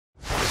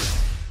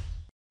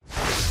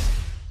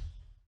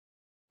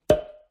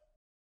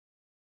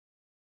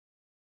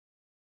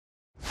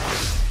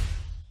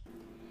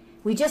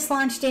We just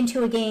launched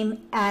into a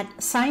game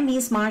at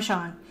Siamese Mah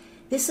Jongg.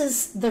 This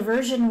is the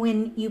version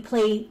when you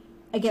play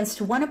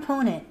against one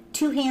opponent,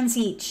 2 hands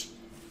each.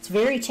 It's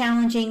very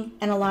challenging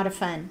and a lot of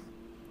fun.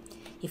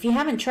 If you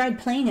haven't tried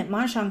playing at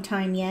Mah Jongg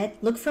Time yet,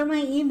 look for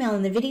my email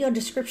in the video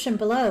description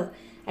below.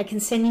 I can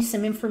send you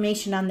some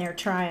information on their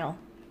trial.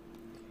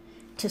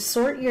 To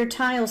sort your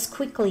tiles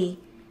quickly,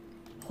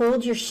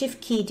 hold your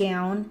shift key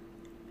down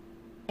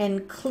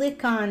and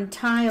click on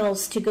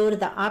tiles to go to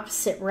the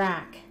opposite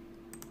rack.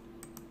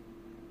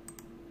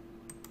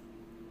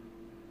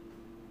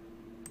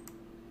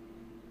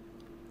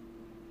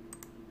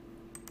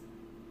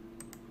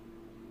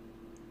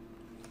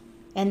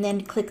 And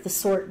then click the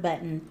sort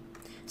button.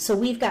 So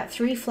we've got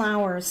 3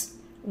 flowers,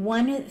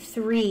 1,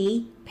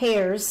 3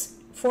 pairs,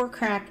 4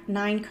 crack,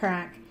 9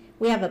 crack.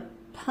 We have a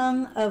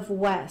pung of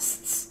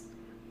wests.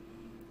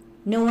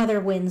 No other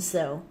wins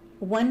though.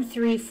 1,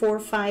 3, 4,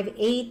 5,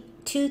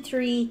 8, 2,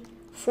 3,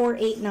 4,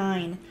 8,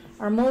 9.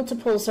 Our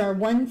multiples are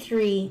 1,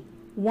 3,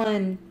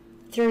 1,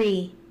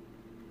 3,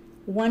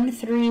 1,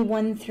 3,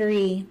 1,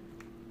 3.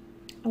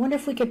 I wonder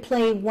if we could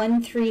play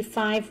 1, 3,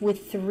 5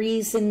 with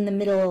 3s in the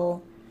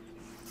middle.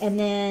 And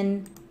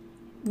then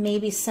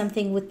maybe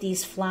something with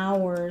these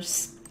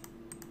flowers.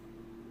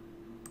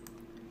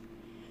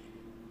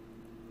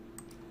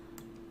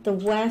 The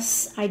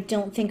wests I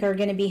don't think are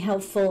going to be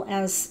helpful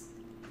as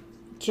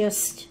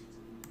just,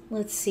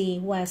 let's see,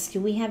 west.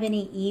 Do we have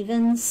any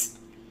evens?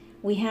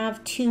 We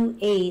have 2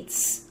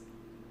 8s.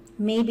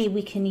 Maybe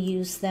we can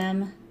use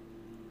them.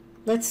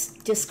 Let's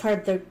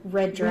discard the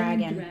red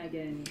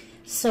dragon.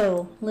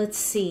 So let's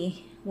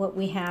see what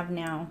we have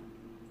now.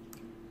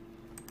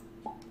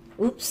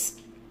 Oops,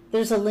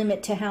 there's a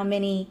limit to how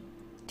many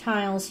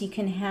tiles you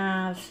can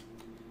have.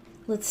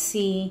 Let's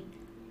see.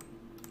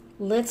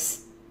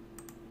 Let's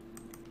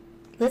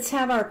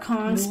have our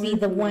Kongs be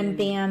the 1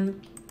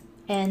 bam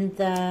and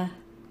the,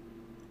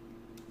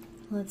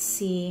 let's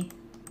see.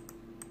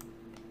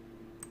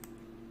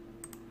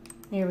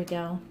 There we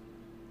go.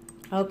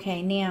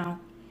 Okay, now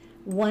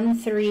 1,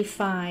 3,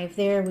 5.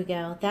 There we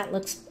go. That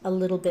looks a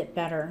little bit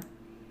better.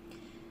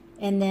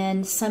 And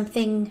then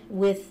something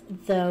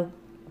with the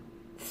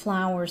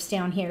flowers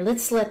down here.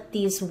 Let's let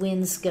these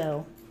winds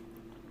go.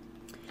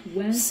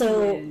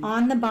 So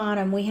on the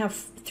bottom we have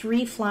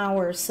 3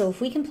 flowers. So if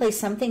we can play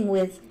something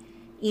with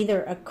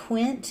either a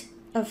quint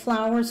of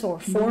flowers or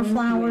 4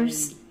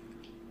 flowers,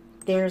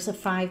 there's a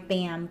 5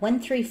 bam. 1,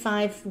 3,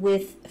 5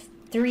 with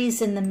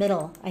 3s in the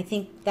middle. I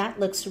think that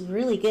looks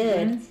really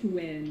good.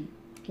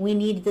 We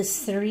need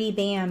this 3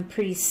 bam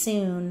pretty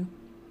soon.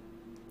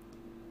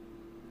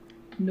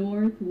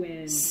 North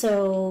wind.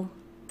 So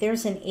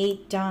there's an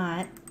 8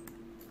 dot.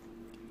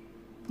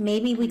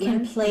 Maybe we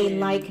can play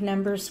like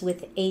numbers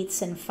with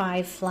 8s and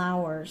 5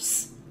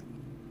 flowers.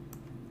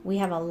 We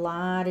have a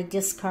lot of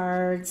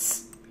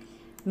discards.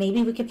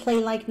 Maybe we could play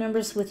like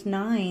numbers with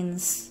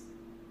 9s.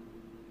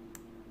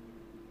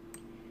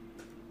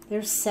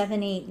 There's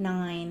 7, 8,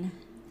 9.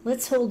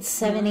 Let's hold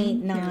 7, 8,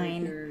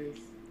 9.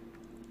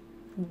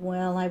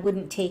 Well, I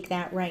wouldn't take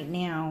that right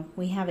now.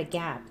 We have a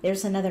gap.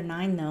 There's another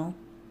 9 though.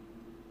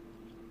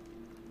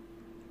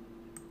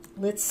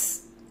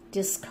 Let's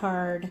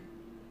discard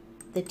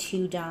the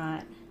 2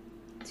 dot.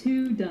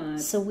 2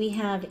 dots. So we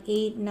have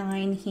 8,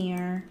 9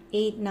 here,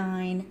 8,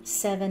 9,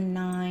 7,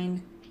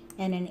 9,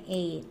 and an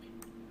 8.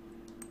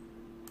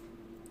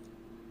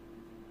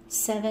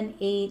 7,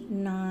 8,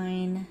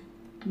 9.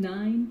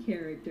 9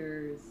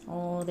 characters.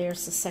 Oh,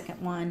 there's the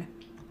second one.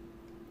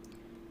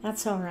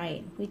 That's all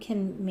right. We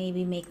can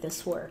maybe make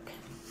this work.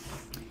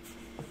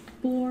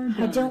 4 dots.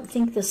 I don't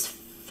think this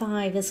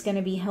 5 is going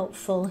to be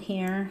helpful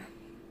here.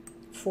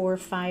 4,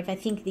 5. I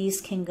think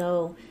these can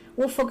go.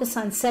 We'll focus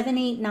on 7,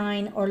 8,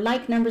 9, or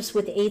like numbers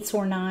with 8s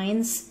or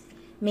 9s.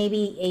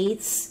 Maybe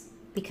 8s,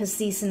 because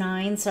these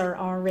 9s are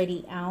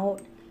already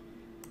out.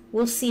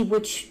 We'll see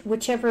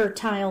whichever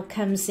tile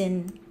comes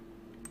in,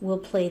 we'll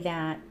play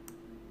that.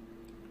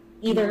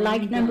 Either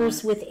like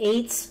numbers with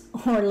 8s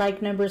or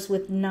like numbers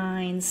with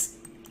 9s.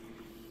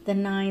 The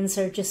 9s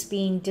are just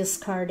being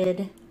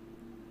discarded.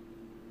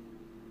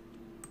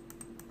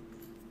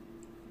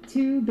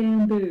 2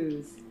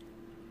 bamboos.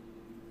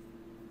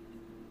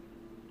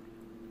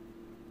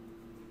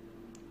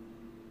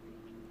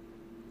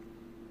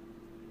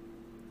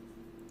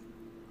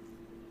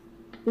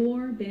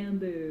 4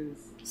 bamboos.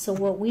 So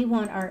what we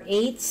want are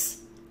 8s.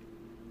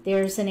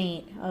 There's an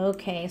 8.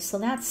 Okay, so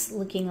that's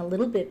looking a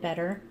little bit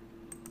better.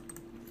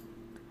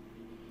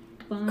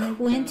 5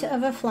 Quint dots.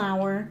 of a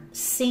flower,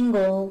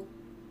 single,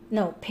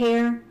 no,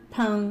 pair,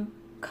 pung,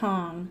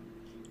 kong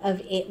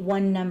of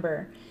 1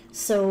 number.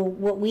 So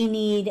what we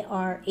need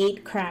are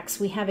 8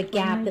 cracks. We have a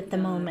gap 5 at the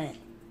dots. moment.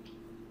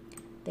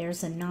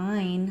 There's a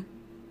 9.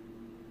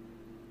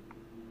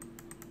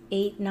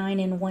 8, 9,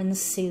 and 1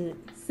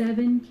 suit.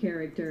 7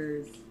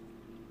 characters.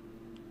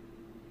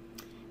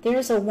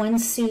 There's a 1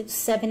 suit,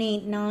 7,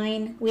 8,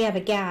 9. We have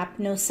a gap,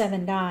 no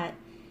 7 dot.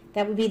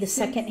 That would be the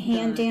second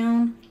hand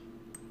down.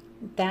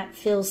 That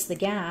fills the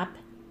gap.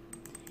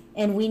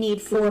 And we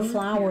need 4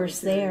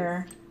 flowers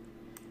there.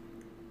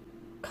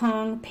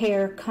 Kong,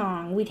 pair,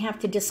 Kong. We'd have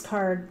to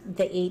discard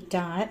the 8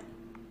 dot.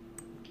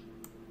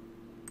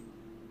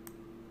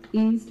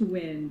 East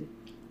wind.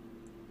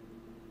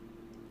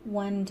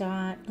 1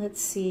 dot.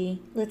 Let's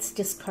see. Let's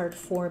discard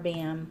 4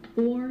 bam.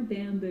 4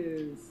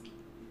 bamboos.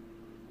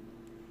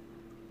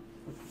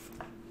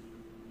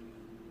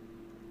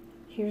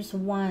 Here's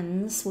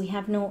 1s. We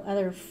have no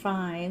other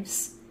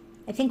 5s.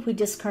 I think we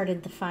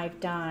discarded the 5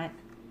 dot.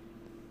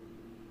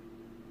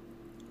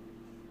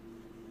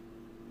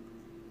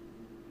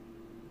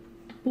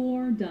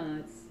 Four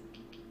dots.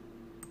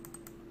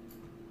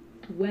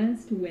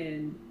 West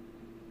wind.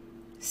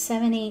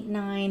 7, 8,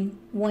 9,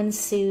 1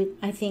 suit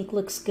I think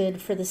looks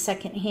good for the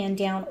second hand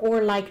down,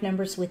 or like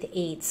numbers with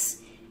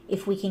 8s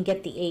if we can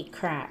get the 8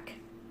 crack.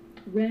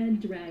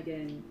 Red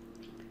dragon.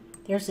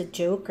 There's a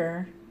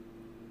joker.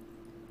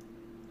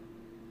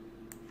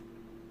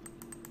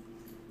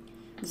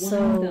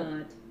 So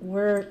dot.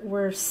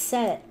 we're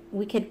set.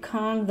 We could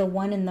Kong the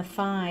 1 and the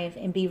 5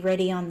 and be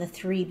ready on the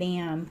 3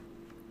 bam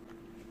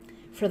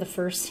for the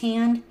first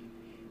hand.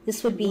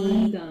 This would be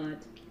 1 dot.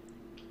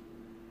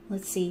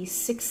 Let's see,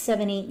 6,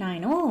 7, 8,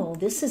 9. Oh,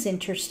 this is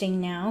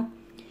interesting now.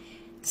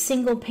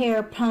 Single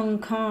pair Pung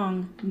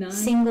Kong. 9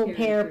 Single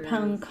pair characters.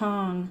 Pung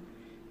Kong.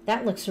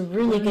 That looks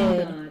really 1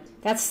 good. dot.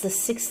 That's the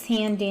 6th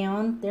hand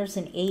down. There's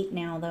an 8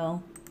 now,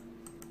 though.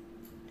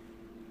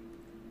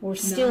 We're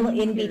still 9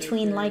 in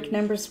between like characters.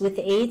 numbers with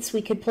 8s.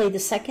 We could play the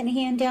second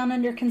hand down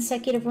under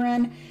consecutive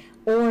run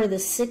or the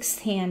 6th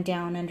hand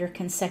down under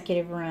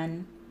consecutive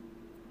run.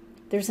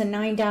 There's a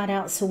 9 dot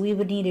out, so we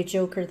would need a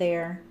joker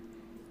there.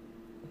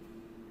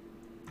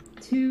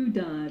 2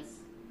 dots.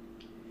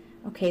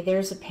 Okay,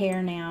 there's a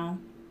pair now.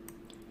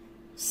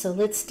 So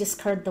let's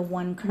discard the 1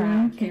 1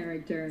 crack.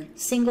 character.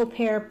 Single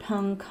pair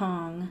Pung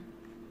Kong.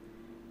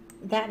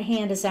 That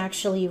hand is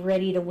actually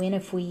ready to win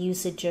if we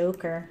use a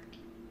joker.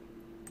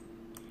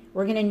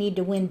 We're going to need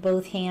to win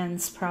both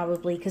hands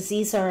probably, because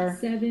these are,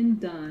 7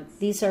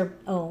 dots.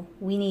 oh,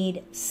 we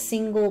need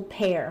single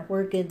pair.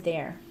 We're good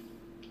there.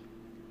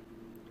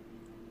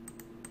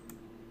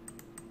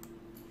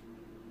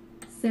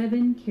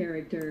 7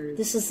 characters.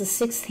 This is the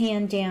 6th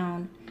hand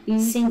down.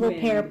 East Single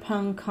wind. pair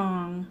Pung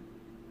Kong.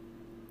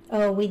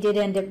 Oh, we did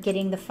end up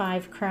getting the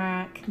 5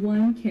 crack.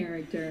 1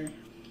 character.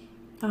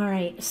 All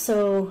right,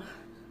 so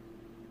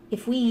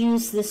if we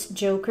use this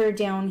joker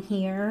down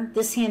here,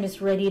 this hand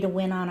is ready to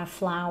win on a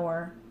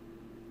flower.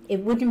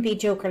 It wouldn't be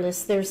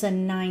jokerless. There's a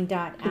 9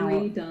 dot 3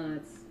 out.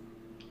 dots.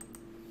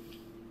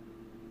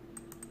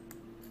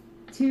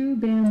 2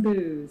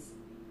 bamboos.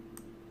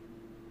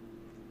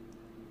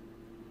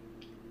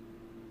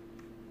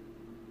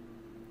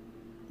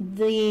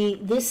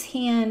 This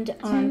hand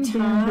on 2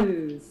 top,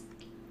 bamboos.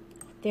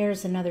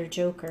 there's another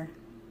joker.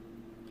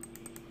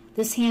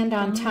 This hand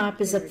on 5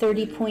 top is a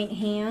characters. 30-point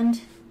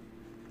hand.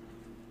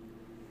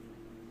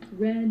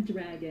 Red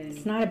dragon.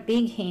 It's not a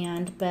big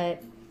hand,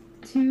 but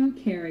 2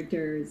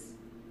 characters.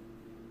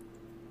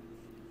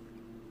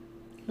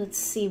 let's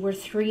see, we're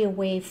 3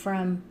 away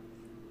from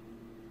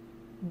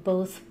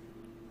both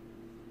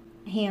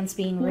hands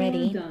being 4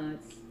 ready.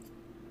 dots.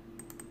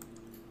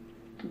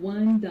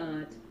 1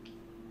 dot.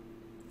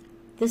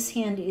 This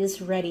hand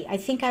is ready. I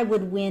think I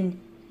would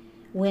win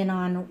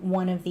on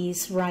one of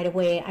these right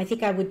away. I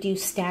think I would do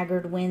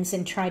staggered wins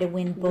and try to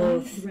win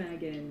both. White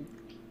dragon.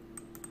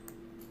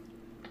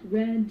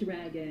 Red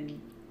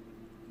dragon.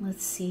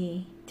 Let's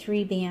see.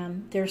 3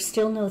 bam. There's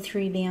still no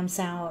 3 bams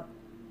out.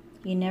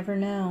 You never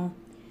know.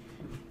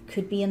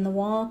 Could be in the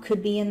wall,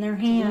 could be in their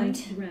hand.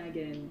 White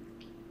dragon.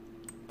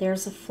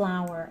 There's a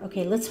flower.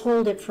 Okay, let's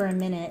hold it for a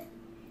minute.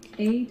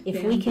 8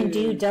 If we can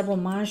do bamboos. double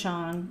Mah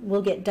Jongg,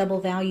 we'll get double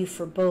value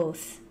for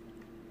both.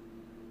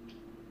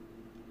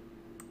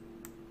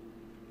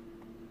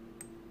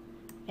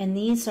 And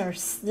this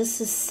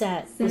is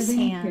set, this 7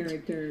 hand.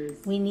 characters.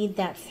 We need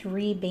that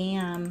 3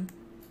 bam.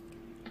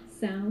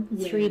 South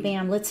wind. 3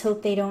 bam. Let's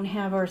hope they don't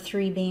have our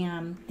 3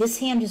 bam. This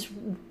hand is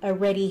a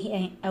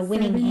winning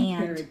 7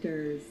 hand.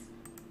 characters.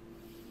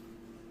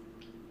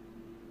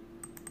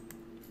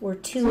 We're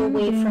 2 2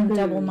 away from bamboos.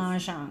 double Mah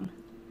Jongg.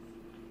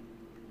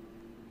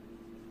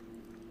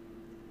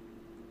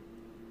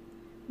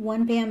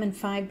 1 bam and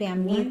 5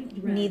 bam. White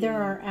dragon. Neither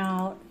are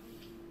out.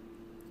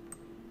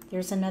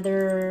 There's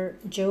another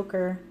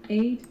joker.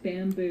 8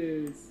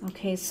 bamboos.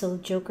 Okay, so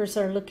jokers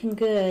are looking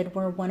good.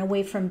 We're 1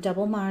 away from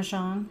double Mah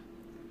Jongg.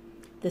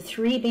 The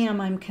 3 bam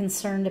I'm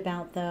concerned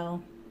about,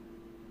 though.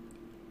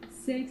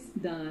 6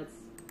 dots.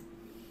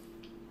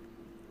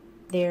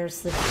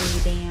 There's the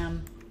 3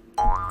 bam.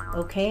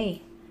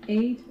 Okay,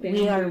 8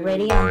 bamboos. we are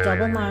ready on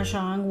double Mah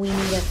Jongg. We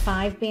need a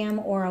 5 bam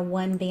or a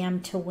 1 bam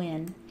to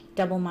win.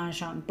 Double Mah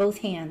Jongg, both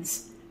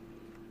hands.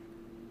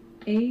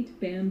 8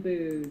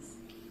 bamboos.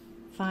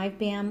 5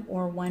 bam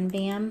or 1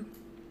 bam.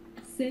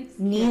 6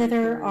 Neither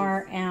characters.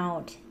 are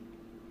out.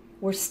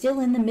 We're still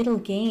in the middle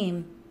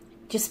game.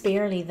 Just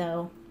barely,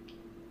 though.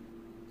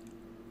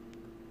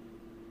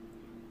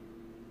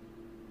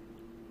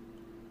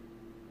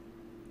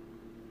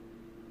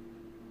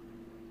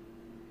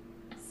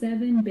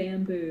 Seven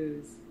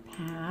bamboos.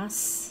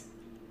 Pass.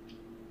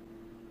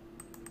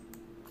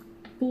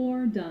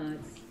 4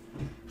 dots.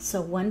 So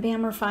 1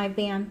 bam or 5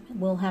 bam,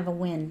 we'll have a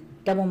win.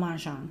 Double Mah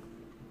Jongg.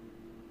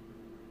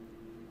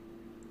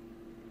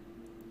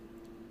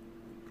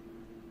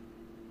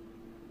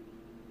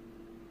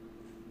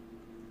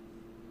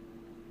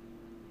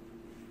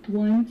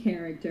 One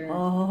character.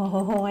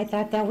 Oh, I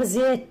thought that was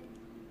it.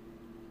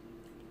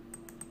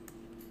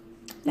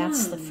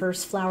 That's the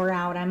first flower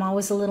out. I'm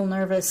always a little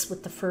nervous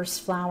with the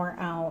first flower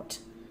out.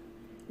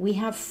 We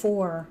have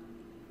 4.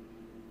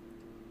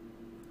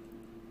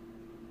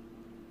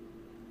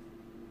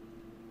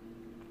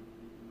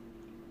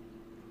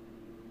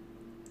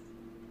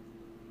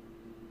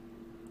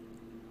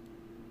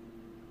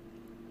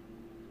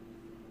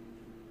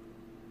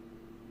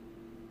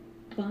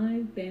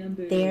 Five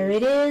bamboos. There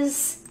it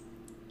is.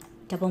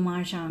 Double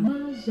Mah Jongg.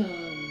 Mah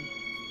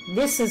Jongg.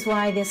 This is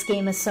why this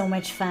game is so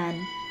much fun.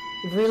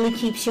 It really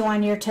keeps you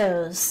on your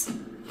toes.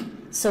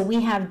 So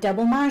we have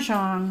double Mah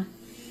Jongg.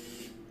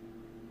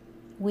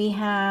 We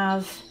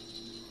have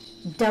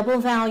double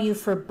value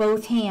for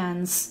both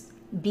hands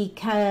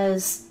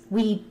because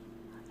we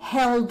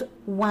held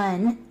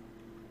one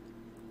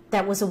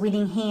that was a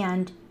winning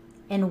hand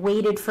and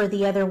waited for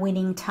the other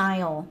winning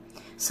tile.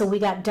 So we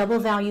got double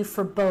value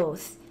for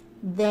both.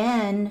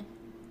 Then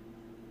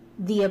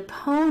the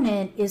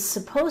opponent is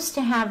supposed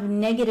to have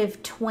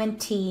negative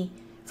 20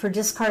 for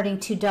discarding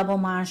 2 double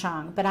Mah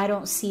Jongg, but I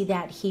don't see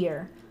that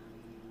here.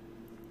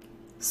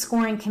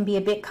 Scoring can be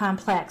a bit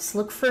complex.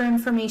 Look for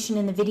information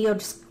in the video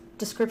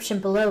description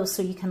below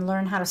so you can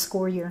learn how to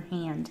score your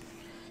hand.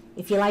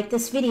 If you like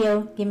this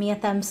video, give me a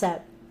thumbs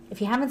up. If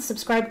you haven't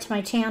subscribed to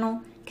my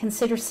channel,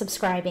 consider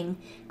subscribing.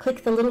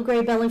 Click the little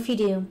gray bell if you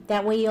do.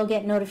 That way you'll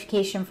get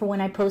notification for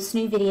when I post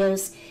new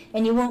videos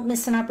and you won't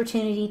miss an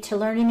opportunity to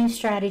learn a new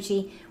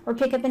strategy or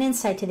pick up an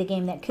insight to the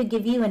game that could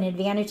give you an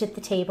advantage at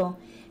the table.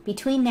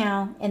 Between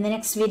now and the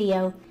next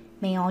video,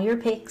 may all your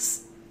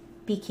picks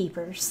be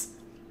keepers.